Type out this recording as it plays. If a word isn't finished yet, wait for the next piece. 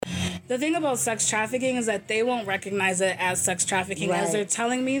the thing about sex trafficking is that they won't recognize it as sex trafficking as they're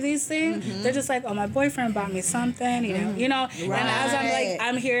telling me these things. They're just like, oh, my boyfriend bought me something, you know. And as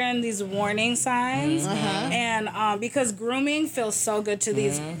I'm hearing these warning signs, and because grooming feels so good to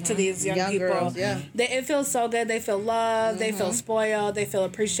these young people. Girls, it feels so good. They feel loved. They feel spoiled. They feel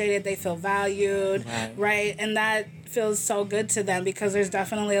appreciated. They feel valued, right? And that feels so good to them because there's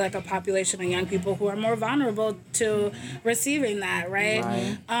definitely like a population of young people who are more vulnerable to receiving that,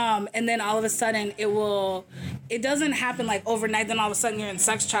 right? And then all of a sudden it doesn't happen like overnight, then all of a sudden you're in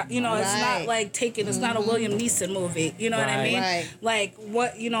sex trafficking. You know, it's not like Taken. It's not a William Neeson movie. You know what I mean? Like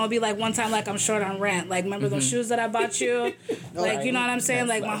what, you know, it'd be like one time like I'm short on rent. Like remember those shoes that I bought you? Like, you know what I'm saying?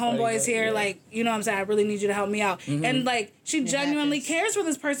 Like my homeboy's here, like, you know what I'm saying? I really need you to help me out. And like she genuinely cares for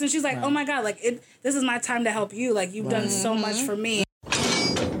this person. She's like, oh my God, like this is my time to help you. Like you've done so much for me.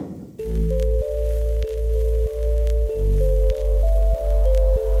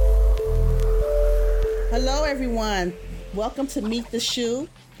 Hello, everyone. Welcome to Meet the Shoe.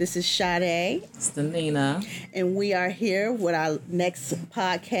 This is Sade. It's Nina. And we are here with our next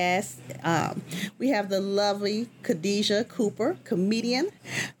podcast. We have the lovely Khadijah Cooper, comedian,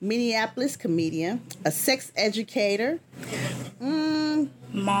 Minneapolis comedian, a sex educator.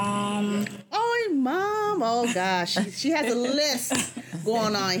 Mom. Oh, gosh. She has a list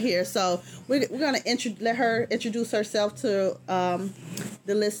going on here. So we're going to let her introduce herself to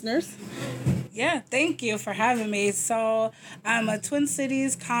the listeners. Yeah, thank you for having me. So I'm a Twin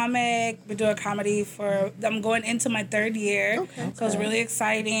Cities comic. Been doing comedy I'm going into my third year. Okay. So it's really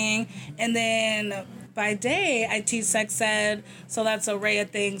exciting. And then by day, I teach sex ed, so that's an array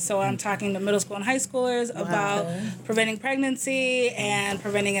of things. So I'm talking to middle school and high schoolers about preventing pregnancy and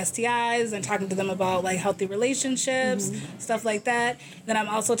preventing STIs and talking to them about like healthy relationships, stuff like that. Then I'm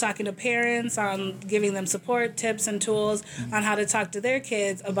also talking to parents on giving them support, tips, and tools on how to talk to their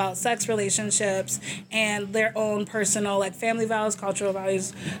kids about sex relationships and their own personal like family values, cultural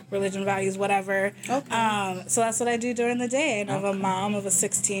values, religion values, whatever. Okay. So that's what I do during the day. And I'm a mom of a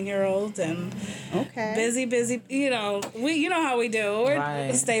 16-year-old and busy. You know how we do.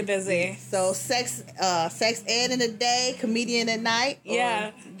 We stay busy. So sex ed in the day, comedian at night. Yeah,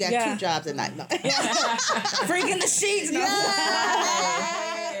 you got 2 jobs at night. No. Freaking the sheets. No.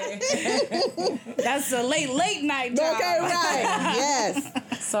 That's a late night job. Okay, right. Yes.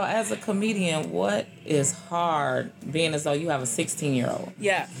 So as a comedian, what is hard being as though you have a 16-year-old?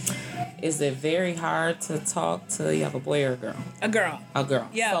 Yeah. Is it very hard to talk to, you have a boy or a girl? A girl. A girl.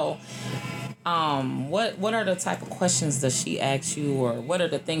 Yeah. So what are the type of questions does she ask you, or what are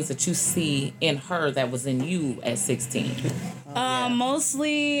the things that you see in her that was in you at 16?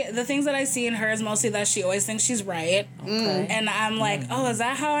 Mostly the things that I see in her is mostly that she always thinks she's right. Okay. And I'm like, oh, is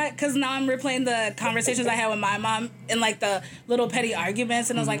that how because now I'm replaying the conversations I had with my mom in like the little petty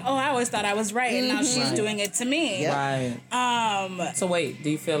arguments, and I was like, oh, I always thought I was right, and now she's doing it to me. Right. So wait, do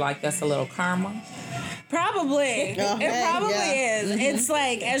you feel like that's a little karma? Probably. It probably is. It's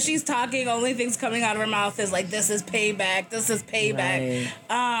like, as she's talking, only things coming out of her mouth is like, this is payback. This is payback.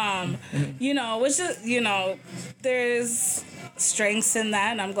 Right. You know, which is, you know, there's strengths in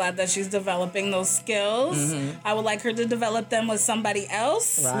that, and I'm glad that she's developing those skills. I would like her to develop them with somebody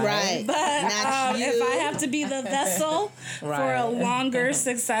else. Right. But if I have to be the vessel for a longer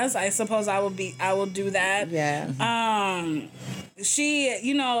success, I suppose I will do that. Yeah. She,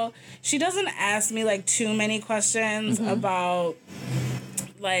 you know, she doesn't ask me like too many questions about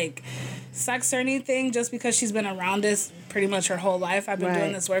like sex or anything, just because she's been around this pretty much her whole life. I've been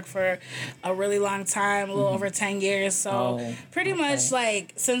doing this work for a really long time, a little over 10 years. So pretty much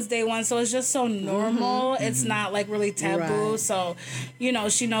like since day one. So it's just so normal. It's not like really taboo. So, you know,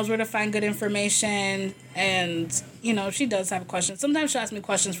 she knows where to find good information. And, you know, she does have questions. Sometimes she'll ask me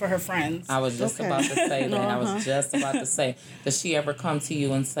questions for her friends. I was just about to say that. I was just about to say, does she ever come to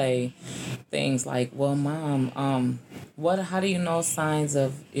you and say things like, well, Mom, how do you know signs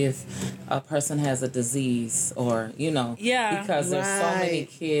of if a person has a disease, or, you know? Yeah. Because there's so many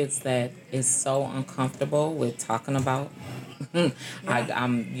kids that is so uncomfortable with talking about.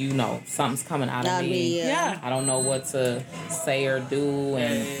 I'm, you know, something's coming out of me. Yeah. I don't know what to say or do,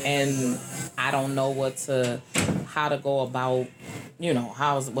 and I don't know how to go about, you know,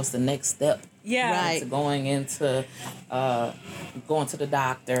 what's the next step. Yeah. To going to the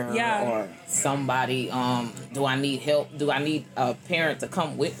doctor or somebody. Do I need help? Do I need a parent to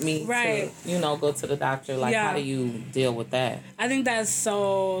come with me to, you know, go to the doctor? Like, how do you deal with that? I think that's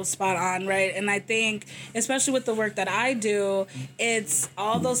so spot on, right? And I think, especially with the work that I do, it's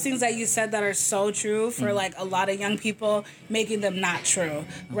all those things that you said that are so true for like a lot of young people, making them not true,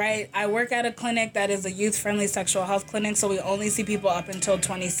 right? I work at a clinic that is a youth-friendly sexual mental health clinic, so we only see people up until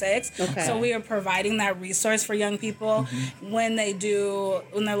 26. Okay. So we are providing that resource for young people when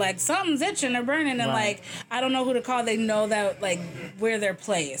they're like, something's itching or burning, and like, I don't know who to call. They know that like we're their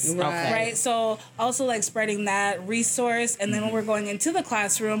place, right? So also like spreading that resource, and then when we're going into the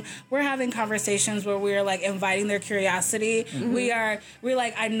classroom, we're having conversations where we're like inviting their curiosity. We're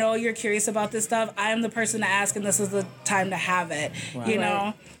like, I know you're curious about this stuff. I am the person to ask, and this is the time to have it. You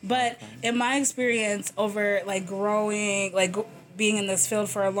know. But in my experience over like growing, like being in this field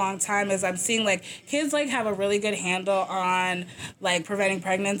for a long time, is I'm seeing like kids like have a really good handle on like preventing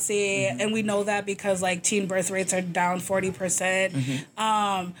pregnancy, and we know that because like teen birth rates are down 40%.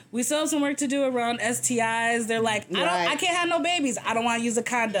 We still have some work to do around STIs. They're like, I can't have no babies. I don't want to use a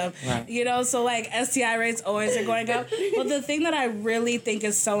condom. You know, so like STI rates always are going up. But the thing that I really think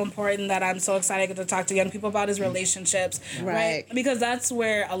is so important that I'm so excited to talk to young people about is relationships, right? Because that's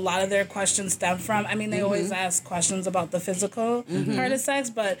where a lot of their questions stem from. I mean, they always ask questions about the physical part of sex,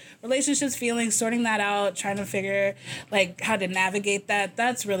 but relationships, feelings, sorting that out, trying to figure like how to navigate that,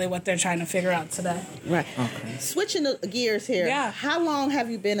 that's really what they're trying to figure out today. Right. Okay. Switching the gears here. Yeah. How long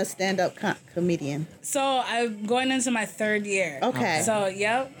have you been a stand-up comedian? So I'm going into my 3rd year. Okay. So,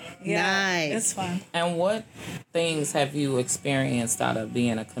 yep. Yeah. Nice. It's fun. And what things have you experienced out of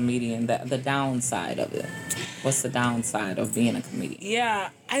being a comedian, the downside of it? What's the downside of being a comedian?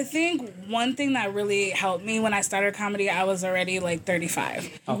 Yeah, I think one thing that really helped me when I started comedy, I was already like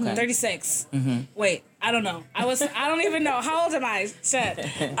 35. Okay. 36. Wait, I don't know. I don't even know. How old am I? Shit.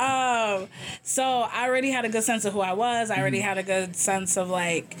 So I already had a good sense of who I was. I already had a good sense of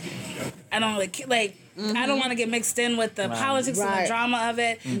like, I don't I don't want to get mixed in with the politics and the drama of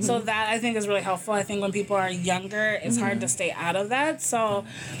it. So that I think is really helpful. I think when people are younger, it's hard to stay out of that. So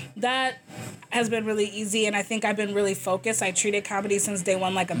that has been really easy, and I think I've been really focused. I treated comedy since day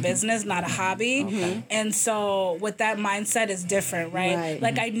one like a business, not a hobby. And so with that mindset is different, right?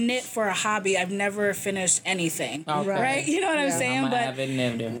 Like I knit for a hobby. I've never finished anything. Right? You know what I'm saying? But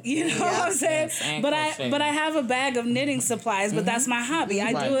you know what I'm saying? But I have a bag of knitting supplies, but that's my hobby.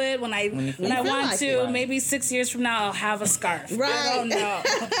 I do it when I want to. Maybe 6 years from now I'll have a scarf. I don't know.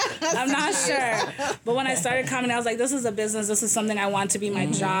 I'm not sure. But when I started comedy, I was like, this is a business. This is something I want to be my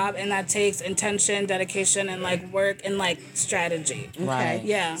job, and that takes intention, dedication, and like work and like strategy. Right.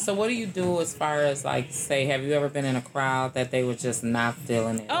 Yeah. So what do you do as far as like, say, have you ever been in a crowd that they were just not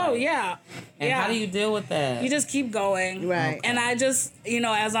feeling it? Oh, yeah. And how do you deal with that? You just keep going. Right. And I just,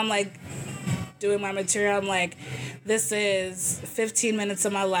 as I'm like doing my material, I'm like, this is 15 minutes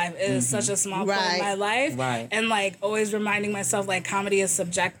of my life. It is such a small part of my life. Right. And like always reminding myself like comedy is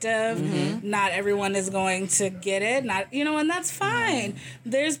subjective. Not everyone is going to get it. And that's fine.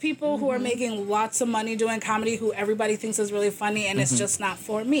 There's people who are making lots of money doing comedy who everybody thinks is really funny, and it's just not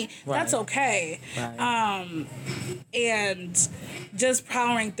for me. That's okay. And just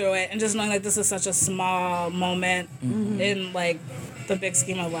powering through it and just knowing like this is such a small moment in like the big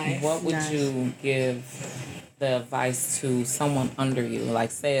scheme of life. What would you give the advice to someone under you,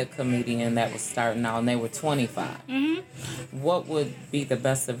 like say a comedian that was starting out and they were 25? What would be the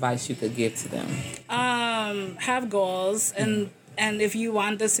best advice you could give to them? Have goals, and if you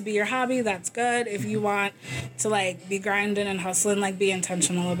want this to be your hobby, that's good. If you want to like be grinding and hustling, like be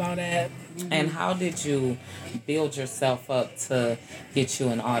intentional about it. And how did you build yourself up to get you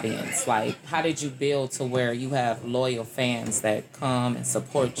an audience? Like, how did you build to where you have loyal fans that come and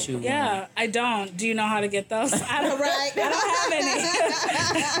support you? Yeah, I don't. Do you know how to get those? I don't have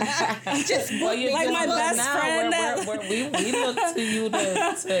any. Just like my best friend. We look to you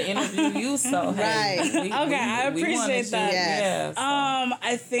to interview you. So hey, I appreciate that. Yes.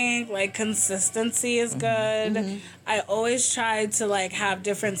 I think like consistency is good. I always try to like have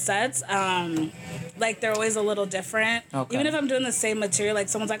different sets. Like they're always a little different. Okay. Even if I'm doing the same material, like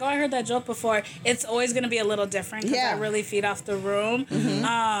someone's like, oh, I heard that joke before, it's always going to be a little different because I really feed off the room.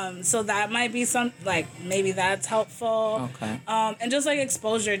 So that might be maybe that's helpful. Okay. And just like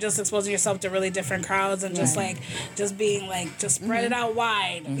exposing yourself to really different crowds and just being like, just spread it out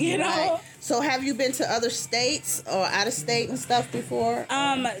wide, you know? Right. So have you been to other states or out of state and stuff before?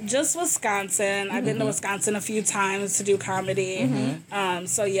 Just Wisconsin. I've been to Wisconsin a few times to do comedy.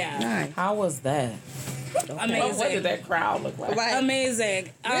 So yeah. Nice. How was that? Amazing. What did that crowd look like? Right. Amazing.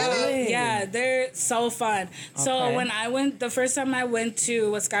 Really? Yeah, they're so fun. So when I went, the first time I went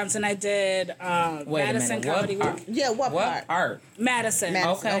to Wisconsin, I did Madison Comedy Week. Yeah, what part? Madison.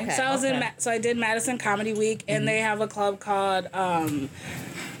 Okay. So I was so I did Madison Comedy Week, and they have a club called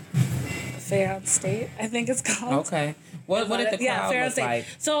Fayette State, I think it's called. Okay. What did the crowd look like?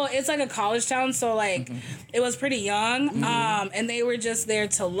 So it's like a college town. So like it was pretty young, and they were just there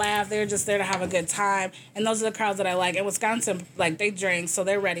to laugh. They were just there to have a good time. And those are the crowds that I like. In Wisconsin, like they drink, so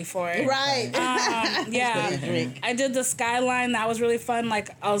they're ready for it. Right. Yeah. I did the Skyline. That was really fun. Like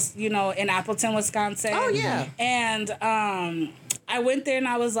I was, in Appleton, Wisconsin. Oh yeah. And I went there and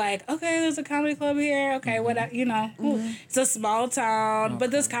I was like, okay, there's a comedy club here. Okay, it's a small town,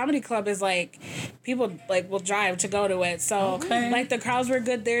 but this comedy club is like, people like will drive to go to it. So like the crowds were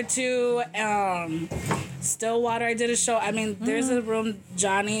good there too. Stillwater, I did a show. I mean, there's a room,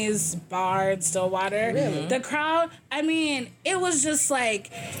 Johnny's Bar in Stillwater. Really? The crowd, I mean, it was just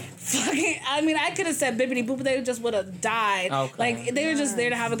like fucking, I mean, I could have said bippity boop, but they just would have died. Okay. Like, they were just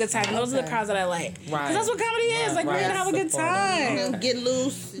there to have a good time. And those are the crowds that I like. Right. Because that's what comedy is. Like, we're here to have a good time. Get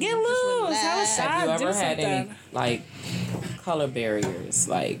loose. Get loose. Have a shot. Have you ever had any, like, color barriers?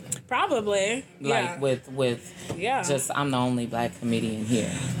 Like, probably. Like, with just, I'm the only black comedian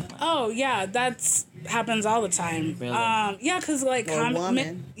here. Oh, yeah. That's happens all the time. Really? Yeah, because, like, both,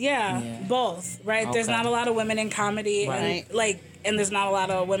 right? Okay. There's not a lot of women in comedy. Right. And, like, and there's not a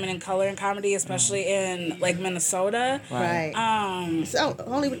lot of women in color in comedy, especially in like Minnesota. Right. So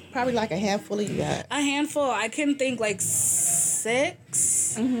only probably like a handful of you got. A handful. I can think like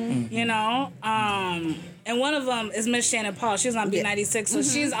 6. And one of them is Miss Shannon Paul. She's on B96, so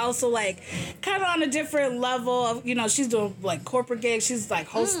she's also like kind of on a different level of, she's doing like corporate gigs. She's like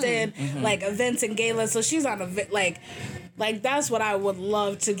hosted like events and galas, so she's on a like that's what I would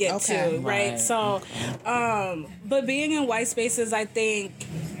love to get to, right? So, but being in white spaces, I think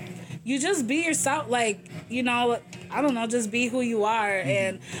you just be yourself, like, I don't know, just be who you are.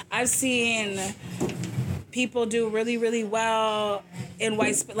 And I've seen people do really, really well in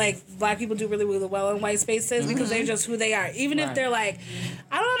black people do really, really well in white spaces because they're just who they are. Even if they're like,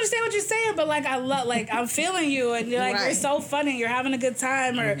 I don't understand what you're saying, but like, I'm feeling you, and you're like, you're so funny, you're having a good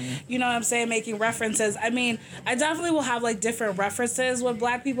time, or, you know what I'm saying, making references. I mean, I definitely will have like different references with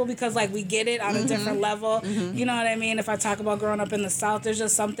black people because like we get it on a different level. You know what I mean? If I talk about growing up in the South, there's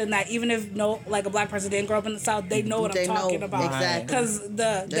just something that even if a black person didn't grow up in the South, they know what I'm talking about. Exactly. Because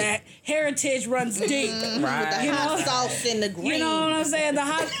the heritage runs deep. Right. The hot sauce in the green. You know what I'm saying?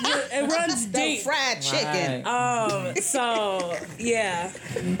 It runs deep. The fried chicken. So yeah.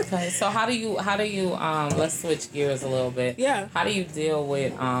 Okay. So how do you let's switch gears a little bit. Yeah. How do you deal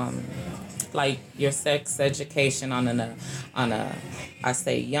with like your sex education on a I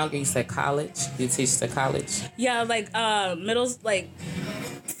say younger, you said college? You teach to college? Yeah, like middle, like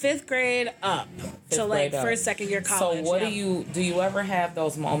 5th grade up to like first, second year college. So what do you ever have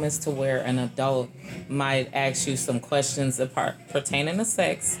those moments to where an adult might ask you some questions pertaining to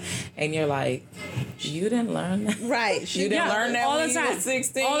sex and you're like, you didn't learn that? Right. You didn't learn that when you were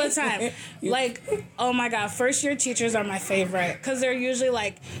 16? All the time. Like, oh my God, first year teachers are my favorite because they're usually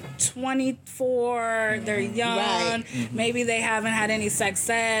like 24, they're young, right. Maybe they haven't had any sex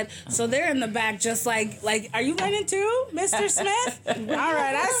ed, so they're in the back just like, are you learning too, Mr. Smith? All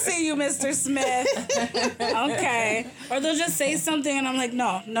right, I see you, Mr. Smith. Okay. Or they'll just say something and I'm like,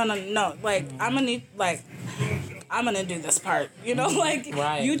 no. Like, I'm gonna do this part,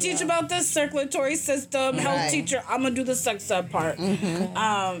 you teach about this circulatory system, health teacher, I'm gonna do the sex ed part.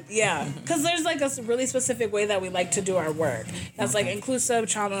 Because there's like a really specific way that we like to do our work that's like inclusive,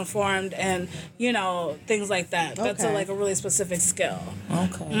 trauma informed, and things like that. That's a really specific skill.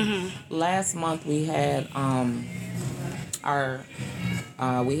 Last month we had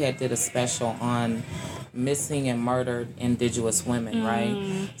did a special on missing and murdered Indigenous women,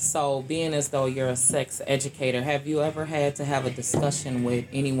 right? So being as though you're a sex educator, have you ever had to have a discussion with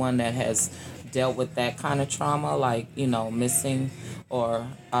anyone that has dealt with that kind of trauma, like, missing or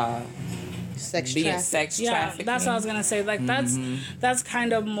sex trafficking? Yeah, that's what I was gonna say. Like that's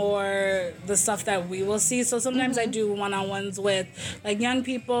kind of more the stuff that we will see. So sometimes I do one-on-ones with like young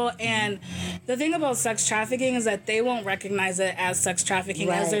people, and the thing about sex trafficking is that they won't recognize it as sex trafficking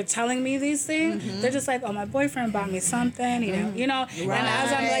as they're telling me these things. They're just like, oh, my boyfriend bought me something, you know. And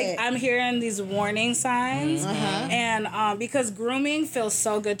as I'm hearing these warning signs, and because grooming feels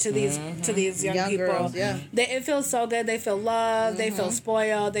so good to these young people. Girls, it feels so good. They feel loved. They feel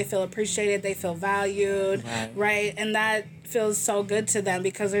spoiled. They feel appreciated. They feel valued, right? And that feels so good to them,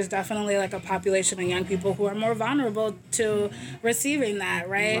 because there's definitely like a population of young people who are more vulnerable to receiving that,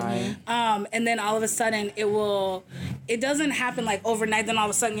 right? And then all of a sudden it doesn't happen like overnight, then all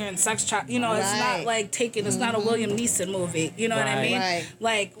of a sudden you're in sex trafficking. You know, it's not like taken, it's not a William Neeson movie. You know what I mean?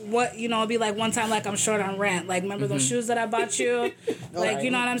 Like what, you know, it'd be like one time like I'm short on rent. Like, remember those shoes that I bought you? Like,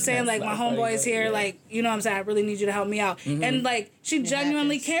 you know what I'm saying? Like, my homeboy's here, like, you know what I'm saying? I really need you to help me out. And like, she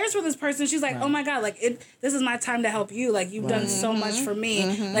genuinely cares for this person. She's like, oh my God, like this is my time to help you. Like, you've done so much for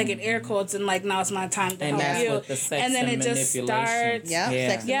me, like in air quotes, and like now it's my time to help you. And then it just starts.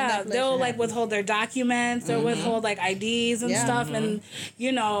 They'll like withhold their documents, they'll withhold like IDs and stuff, and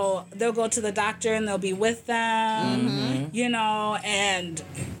you know, they'll go to the doctor and they'll be with them, you know, and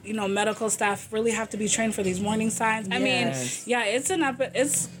you know, medical staff really have to be trained for these warning signs. I mean,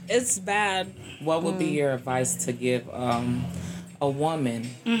 it's bad. What would be your advice to give a woman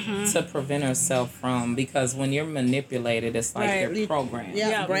to prevent herself from, because when you're manipulated, it's like you're programmed.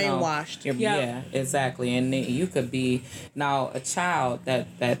 Brainwashed. Yeah, exactly. And then you could be now a child that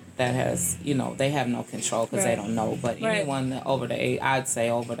has, you know, they have no control because they don't know. But anyone that over the age, I'd say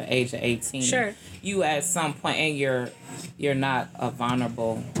over the age of 18, you at some point, and you're not a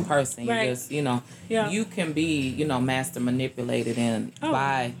vulnerable person. You just, you know, you can be, you know, master manipulated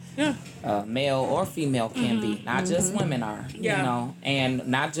by male or female can be. Not just women are, you know, and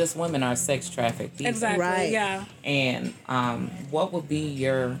not just women are sex trafficked. Exactly. And what would be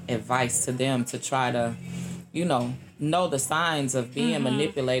your advice to them to try to, you know the signs of being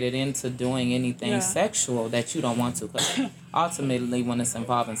manipulated into doing anything sexual that you don't want to? Because ultimately, when it's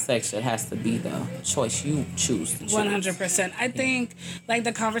involving sex, it has to be the choice you choose to choose. 100%. I think, like,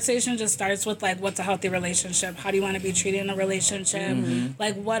 the conversation just starts with, like, what's a healthy relationship? How do you want to be treated in a relationship?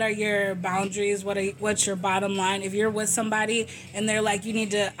 Like, what are your boundaries? What's your bottom line? If you're with somebody and they're like,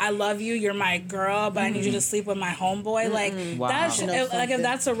 I love you, you're my girl, but I need you to sleep with my homeboy, like, if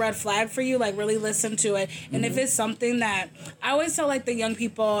that's a red flag for you, like, really listen to it. And if it's something that, I always tell, like, the young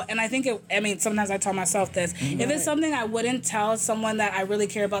people, and I think sometimes I tell myself this, if it's something I wouldn't tell someone that I really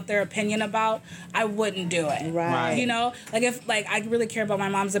care about their opinion about, I wouldn't do it. Right. You know? Like, if, like, I really care about my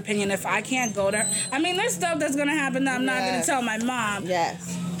mom's opinion, if I can't go to her, I mean, there's stuff that's going to happen that I'm not going to tell my mom.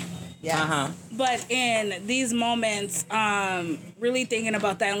 But in these moments, really thinking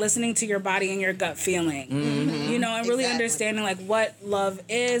about that and listening to your body and your gut feeling, you know, and really understanding like what love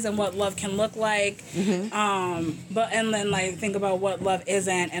is and what love can look like. And then like think about what love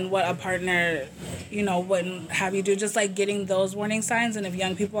isn't and what a partner, you know, wouldn't have you do. Just like getting those warning signs. And if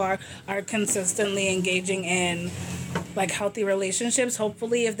young people are consistently engaging in like healthy relationships,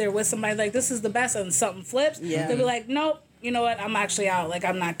 hopefully if they're with somebody like this is the best and something flips, they'll be like, nope. You know what? I'm actually out. Like,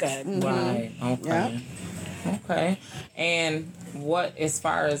 I'm not good. Right. Okay. Okay. And what, as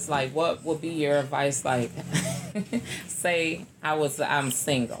far as, like, what would be your advice? Like, say I'm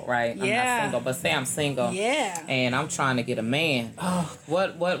single, right? I'm not single, but say I'm single. Yeah. And I'm trying to get a man. Oh.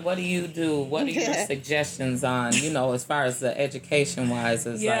 What do you do? What are your suggestions on, you know, as far as the education-wise?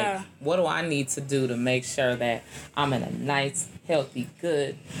 Is like, what do I need to do to make sure that I'm in a nice, healthy,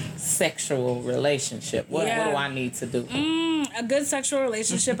 good sexual relationship? What do I need to do? A good sexual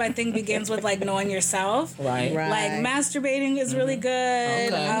relationship, I think, begins with like knowing yourself. Right. Like masturbating is really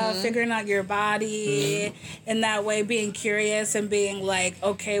good. Figuring out your body in that way, being curious and being like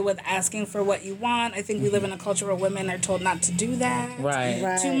okay with asking for what you want. I think we live in a culture where women are told not to do that.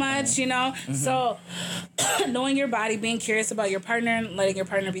 Too much, you know. So knowing your body, being curious about your partner, and letting your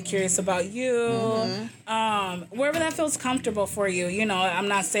partner be curious about you. Wherever that feels comfortable for you. You know, I'm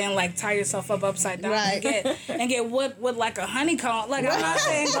not saying like tie yourself up upside down and get whipped with like a honeycomb. Like I'm not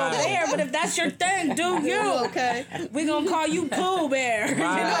saying go there, but if that's your thing, do you? Okay. We gonna call you Pooh Bear. You know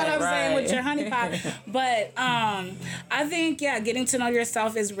what I'm saying, with your honey pot. But I think getting to know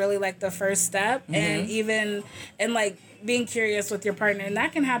yourself is really like the first step, and like being curious with your partner, and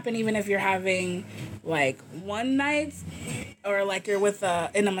that can happen even if you're having like one night or like you're with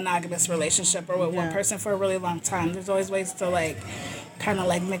in a monogamous relationship or with one person for a really long time. There's always ways to like kind of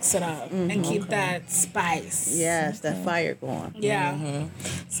like mix it up and keep that spice. Yes, that fire going. Yeah.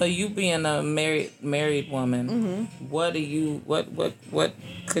 So you being a married woman, what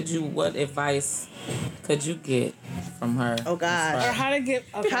advice could you get from her? Oh God. Or how to get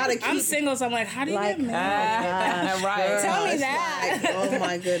I'm single, so I'm like, how do you get married? Right. Tell me that. Oh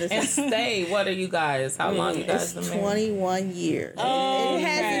my goodness. And stay. What are you guys? How long you guys been married? 21 years. Oh, it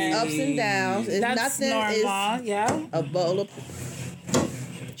has its ups and downs. It's That's nothing normal. A bowl of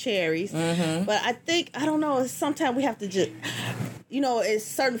cherries. But I think, I don't know, sometimes we have to just, you know, it's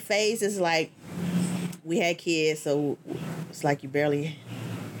certain phases, like we had kids, so it's like you barely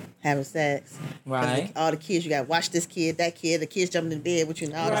having sex. Right. All the kids, you got to watch this kid, that kid, the kids jumping in bed with you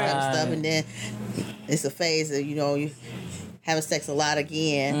and all this type of stuff. And then it's a phase of, you having sex a lot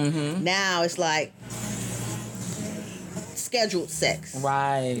again. Mm-hmm. Now it's like scheduled sex.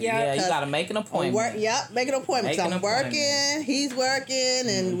 Right. Yeah, you got to make an appointment. Make an appointment. So I'm working, he's working,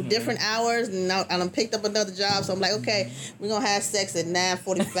 and different hours, and I picked up another job. So I'm like, okay, we're going to have sex at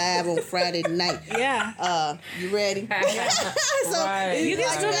 9:45 on Friday night. Yeah. You ready? So you can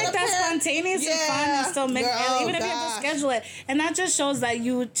still make that spontaneous and fun and still make even if you have to schedule it. And that just shows that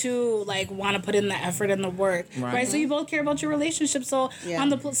you two like want to put in the effort and the work. Right? So you both care about your relationship. So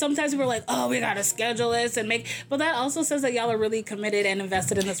sometimes we're like, oh, we got to schedule this and but that also says that y'all are really committed and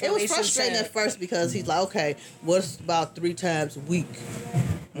invested in this relationship. It was frustrating at first because he's like, okay, what's about 3 times a week?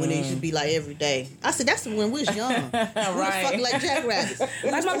 When it should be like every day. I said, that's when we was young. We was fucking like jackrabbits.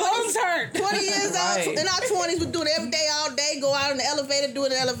 Like my bones hurt. 20 years old, in our 20s, we do it every day, all day, go out in the elevator, do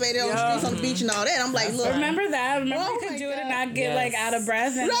it in the elevator, on the streets, on the beach and all that. I'm like, look. Remember that? Remember you could do it and not get like out of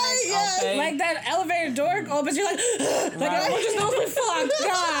breath? And, like that elevator door opens, you're like, everyone just knows we fucked.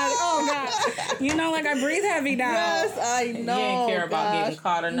 God, oh God. Like I breathe heavy now. Yes, I know. You didn't care about getting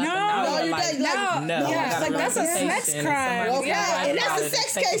caught or nothing. No. Yeah, like that's a sex crime. Okay, and that's a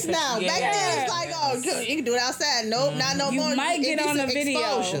sex case now. Back then, it's like, oh, you can do it outside. Nope, not no more. You might get on the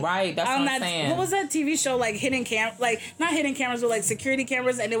video. Right, that's what I'm saying. What was that TV show, like hidden not hidden cameras, but like security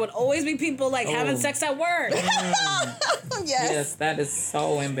cameras, and it would always be people like having sex at work. Yes, that is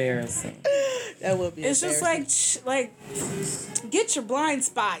so embarrassing. That would be. It's just like get your blind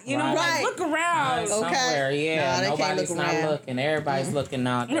spot, like look around. Somewhere, nobody's not looking. Everybody's looking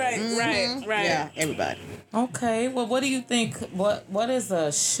now. Right. Yeah, everybody. Okay, well, what do you think? What is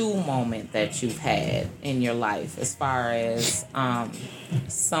a shoe moment that you've had in your life, as far as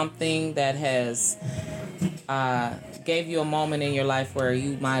something that has gave you a moment in your life where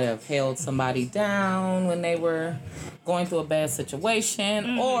you might have held somebody down when they were going through a bad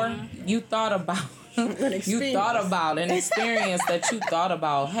situation, or you thought about an experience that you thought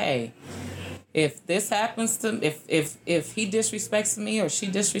about, hey, if this happens to if he disrespects me or she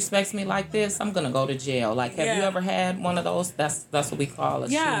disrespects me like this, I'm gonna go to jail. Like, have you ever had one of those? That's what we call a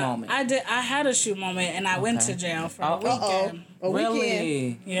shoe moment. I did. I had a shoe moment, and I went to jail for a weekend.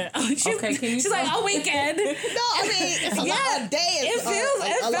 Really? Yeah. She's like, a weekend. No, I mean, it's a day. It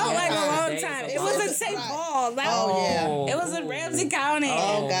felt like a long time. It was in St. Paul. It was in Ramsey County.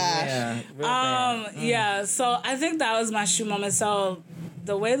 Oh gosh. Yeah. So I think that was my shoe moment. So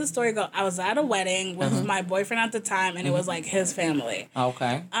the way the story goes, I was at a wedding with my boyfriend at the time, and it was like his family.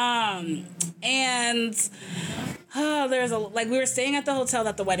 Okay. And there's we were staying at the hotel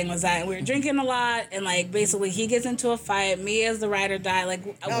that the wedding was at, and we were drinking a lot, and like basically he gets into a fight, me as the ride or die, like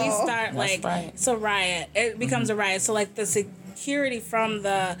we start like it's a riot. It becomes a riot. So like the security from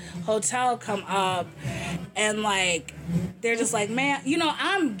the hotel come up, and like they're just like, man,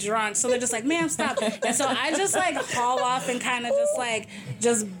 I'm drunk, so they're just like, ma'am, stop. And so I just like haul off and kind of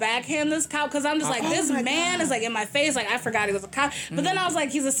just backhand this cop, because I'm just like, this man is like in my face, like I forgot he was a cop. But then I was like,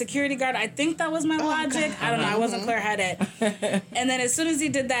 he's a security guard. I think that was my logic. I don't know. I wasn't clear-headed. And then as soon as he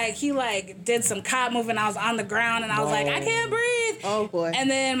did that, he like did some cop move, and I was on the ground, and I was like, I can't breathe. Oh boy. And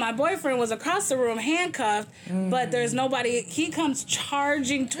then my boyfriend was across the room handcuffed, but there's nobody. He comes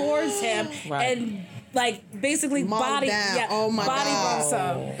charging towards him and like basically body bumps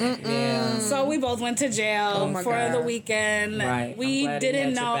him. Yeah. So we both went to jail for the weekend. Right. We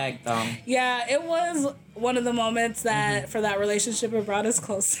didn't know. Yeah, it was one of the moments that for that relationship it brought us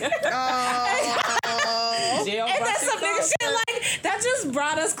closer. Jail and that's some nigga shit like that just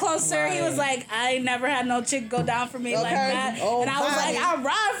brought us closer. He was like, I never had no chick go down for me like that. And I was like, I'll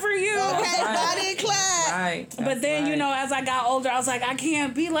ride for you. Body clap. Right. But then, as I got older, I was like, I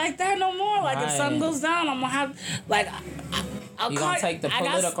can't be like that no more. Like, if something goes down, I'm going to have, like, You're going to take the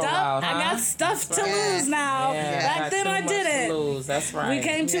political route, huh? I got stuff to lose now. Yeah, back then, I didn't. That's right. We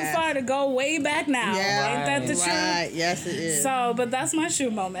came too far to go way back now. Yeah. Ain't that the truth? Right. Yes, it is. So, but that's my shoe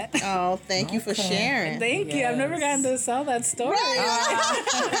moment. Oh, thank you for sharing. Thank you. I've never gotten to tell that story.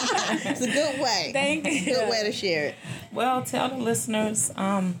 Right. It's a good way. Thank you. Good way to share it. Well, tell the listeners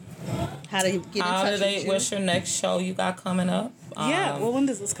how to get in touch with you. What's your next show you got coming up? Well, when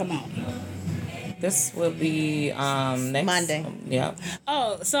does this come out? This will be next Monday. Yeah.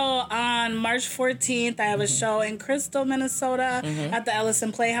 Oh, so on March 14th, I have a show in Crystal, Minnesota at the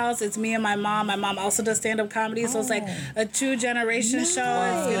Ellison Playhouse. It's me and my mom. My mom also does stand-up comedy, so it's like a 2-generation show.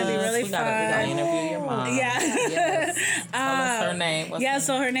 It's going to be really fun. We got to interview your mom. Yeah. Yes. Tell us her name. What's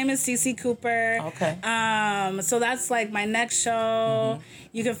so her name is Cece Cooper. Okay. So that's like my next show. Mm-hmm.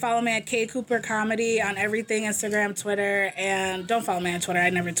 You can follow me at K Cooper Comedy on everything, Instagram, Twitter, and don't follow me on Twitter. I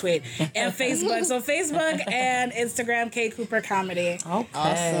never tweet. And Facebook. So Facebook and Instagram, K Cooper Comedy. Okay.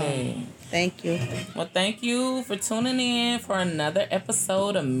 Awesome. Thank you. Well, thank you for tuning in for another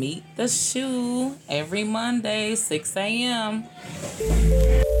episode of Meet the Shoe every Monday, 6 a.m.